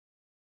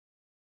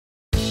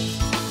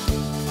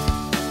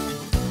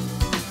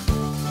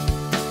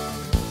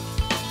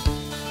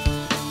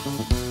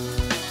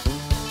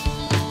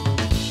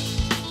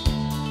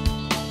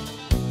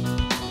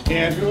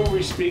And who are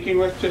we speaking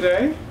with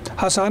today?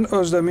 Hasan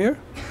Ozdemir.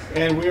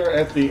 And we are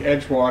at the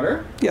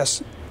Edgewater.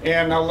 Yes.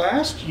 And now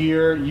last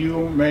year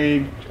you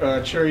made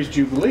Cherries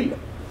Jubilee.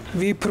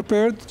 We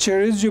prepared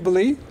Cherries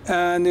Jubilee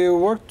and it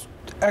worked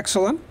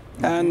excellent.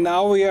 And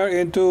now we are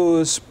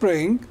into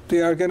spring.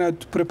 We are going to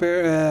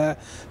prepare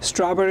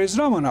Strawberries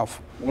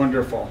Romanoff.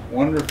 Wonderful,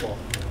 wonderful.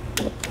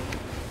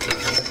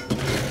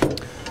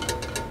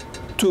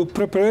 To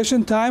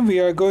preparation time, we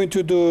are going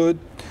to do,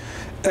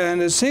 and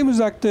the same as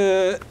like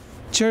the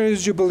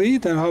Cherries Jubilee,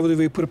 then how do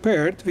we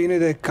prepare it? We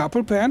need a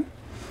copper pan,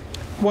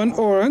 1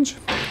 orange,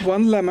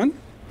 1 lemon,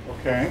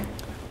 Okay.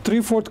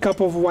 3/4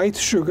 cup of white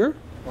sugar,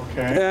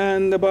 Okay.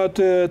 and about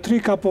 3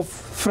 cup of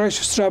fresh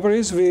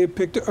strawberries we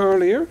picked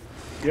earlier.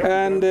 Yep.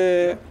 And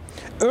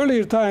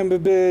earlier time,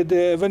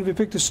 when we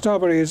picked the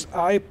strawberries,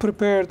 I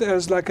prepared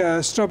as like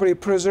a strawberry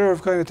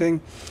preserve kind of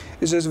thing.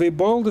 It's as we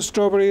boil the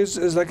strawberries,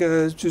 is like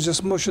you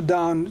just mush it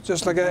down,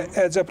 just like it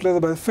adds up a little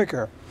bit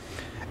thicker.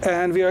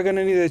 And we are going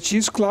to need a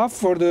cheesecloth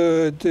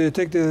to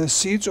take the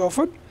seeds off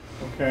it.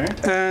 Okay.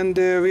 And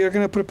we are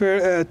going to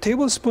prepare a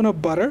tablespoon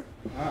of butter.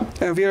 Ah.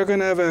 And we are going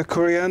to have a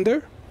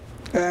coriander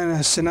and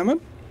a cinnamon.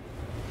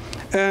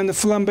 And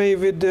flambe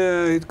with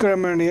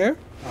Grand Marnier.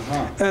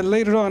 Uh-huh. And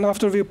later on,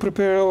 after we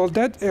prepare all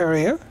that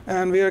area,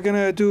 and we are going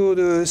to do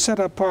the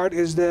setup part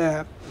is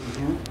the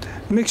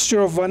mixture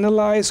of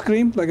vanilla ice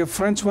cream, like a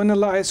French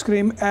vanilla ice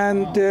cream,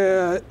 and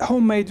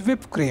homemade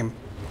whipped cream.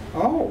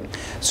 Oh.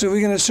 So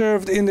we're going to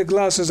serve in the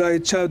glasses I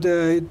chopped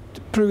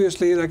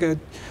previously, like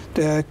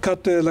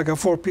cut like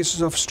 4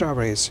 pieces of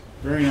strawberries.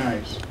 Very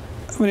nice.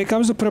 When it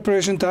comes to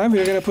preparation time,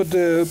 we're going to put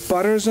the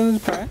butters in the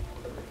pan.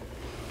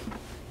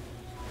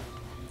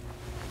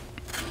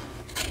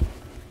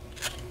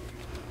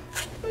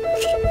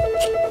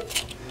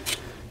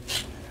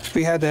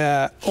 We had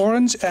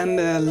orange and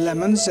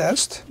lemon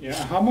zest. Yeah.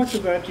 How much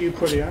of that do you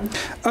put in?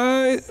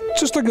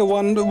 Just like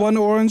one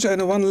orange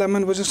and 1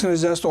 lemon. We're just going to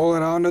zest all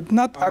around it.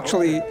 Not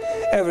actually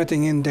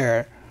everything in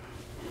there.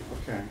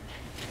 Okay.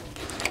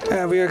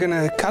 We are going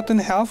to cut in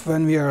half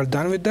when we are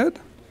done with that.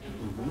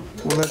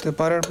 We'll let the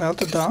butter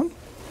melt it down.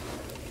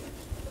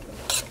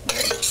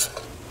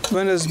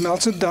 When it's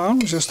melted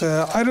down, just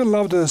I really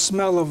love the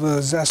smell of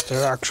the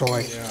zester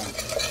actually.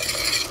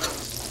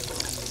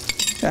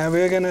 Yeah. And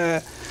we're going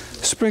to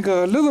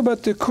sprinkle a little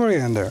bit of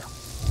coriander.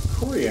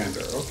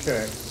 Coriander.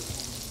 Okay.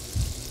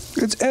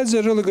 It adds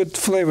a really good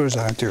flavors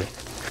on it too.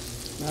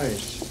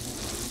 Nice.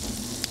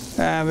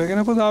 And we're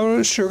gonna put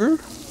our sugar.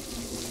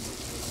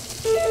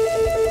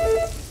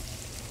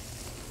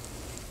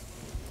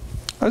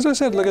 As I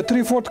said, like a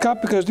 3/4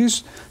 cup, because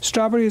these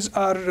strawberries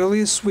are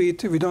really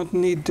sweet. We don't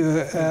need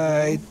to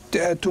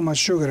add too much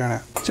sugar in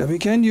it. So we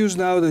can use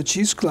now the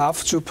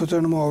cheesecloth to put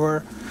them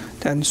over,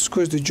 then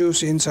squeeze the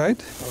juice inside.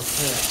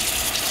 Okay.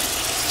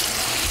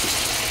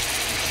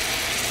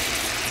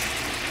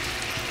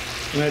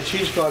 And that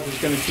cheesecloth is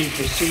going to keep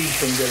the seeds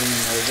from getting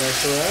in there, is that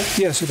correct?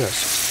 Yes, it does.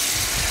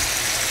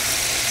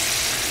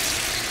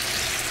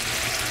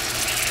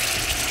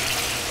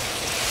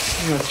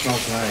 That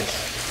smells nice.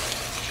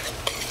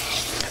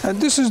 And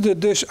this is the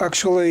dish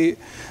actually,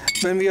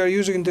 when we are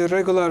using the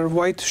regular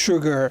white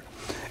sugar,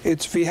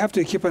 we have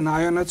to keep an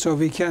eye on it so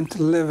we can't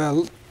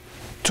leave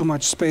too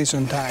much space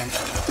and time.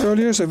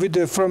 Earlier, so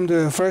from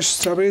the fresh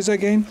strawberries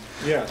again.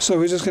 Yeah. So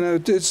we're just gonna,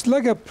 it's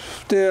like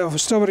the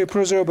strawberry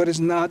preserve, but it's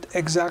not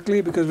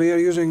exactly because we are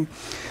using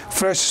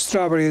fresh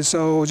strawberries.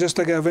 So just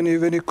like when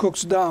it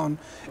cooks down,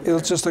 it'll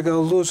just like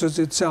loses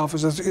itself.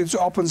 It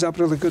opens up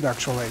really good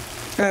actually.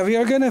 We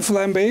are gonna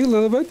flambe a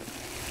little bit.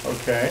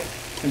 Okay.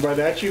 And by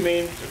that you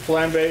mean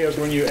flambe is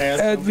when you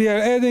add We are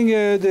adding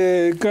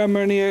the Grand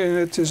Marnier, and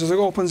it just like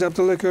opens up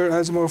the liquor,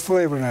 has more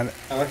flavor in it.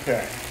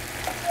 Okay.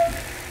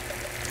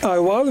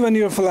 While when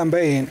you're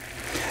flambeing,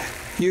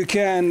 you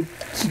can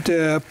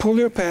pull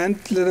your pan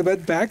a little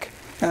bit back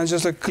and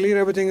just like clear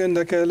everything in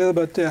like a little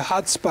bit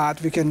hot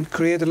spot. We can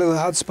create a little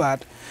hot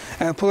spot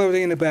and pull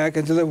everything in the back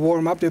and to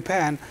warm up the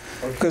pan.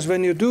 Because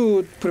when you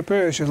do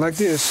preparation like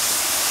this,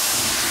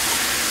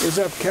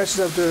 it catches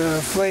up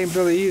the flame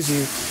really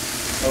easy.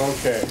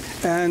 Okay.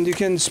 And you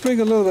can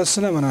sprinkle a little bit of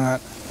cinnamon on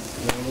it.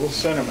 A little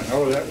cinnamon.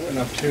 Oh, that went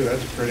up too.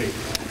 That's pretty.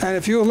 And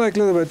if you like a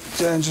little bit,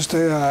 just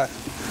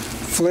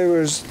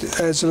flavors,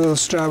 adds a little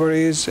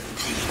strawberries. This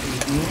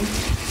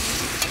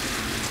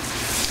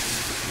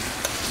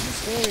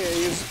area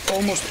is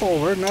almost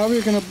over. Now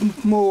we're going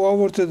to move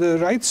over to the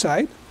right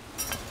side.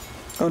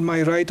 On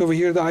my right over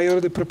here, I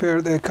already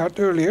prepared a cut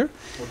earlier.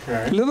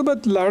 Okay. A little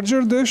bit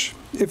larger dish.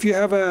 If you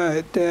have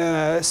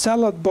the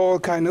salad bowl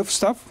kind of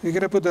stuff, you're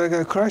going to put like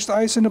a crushed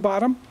ice in the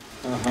bottom.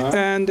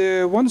 And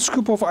 1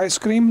 scoop of ice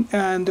cream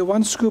and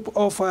 1 scoop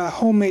of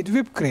homemade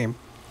whipped cream.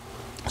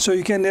 So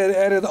you can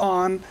add it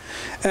on,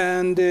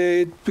 and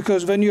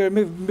because when we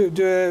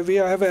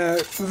have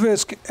a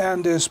whisk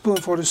and a spoon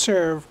for the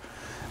serve,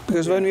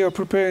 because when we are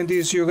preparing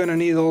these, you're going to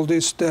need all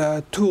these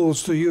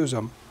tools to use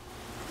them.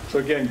 So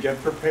again,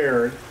 get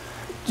prepared.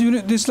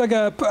 This like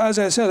as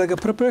I said, like a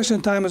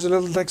preparation time is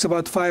takes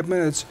about 5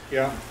 minutes.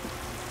 Yeah.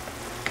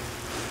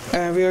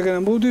 And we are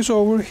going to move this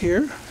over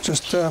here.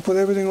 Just put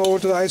everything over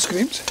to the ice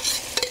creams.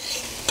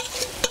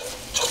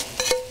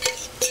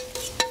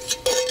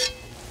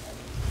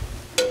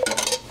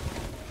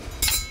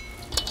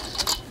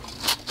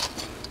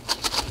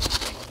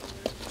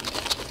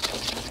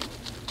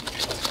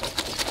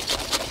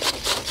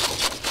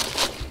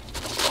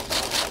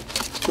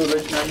 So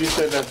now you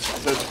said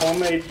that's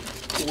homemade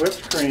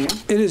whipped cream.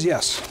 It is,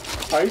 yes.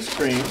 Ice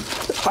cream.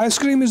 Ice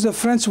cream is the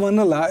French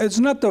vanilla. It's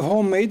not the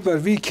homemade,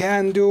 but we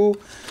can do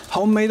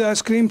homemade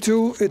ice cream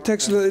too.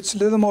 It's a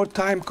little more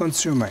time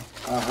consuming.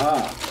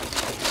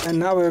 And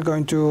now we're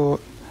going to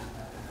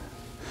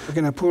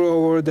pour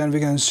over, then we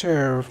can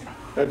serve.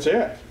 That's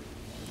it.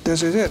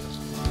 This is it.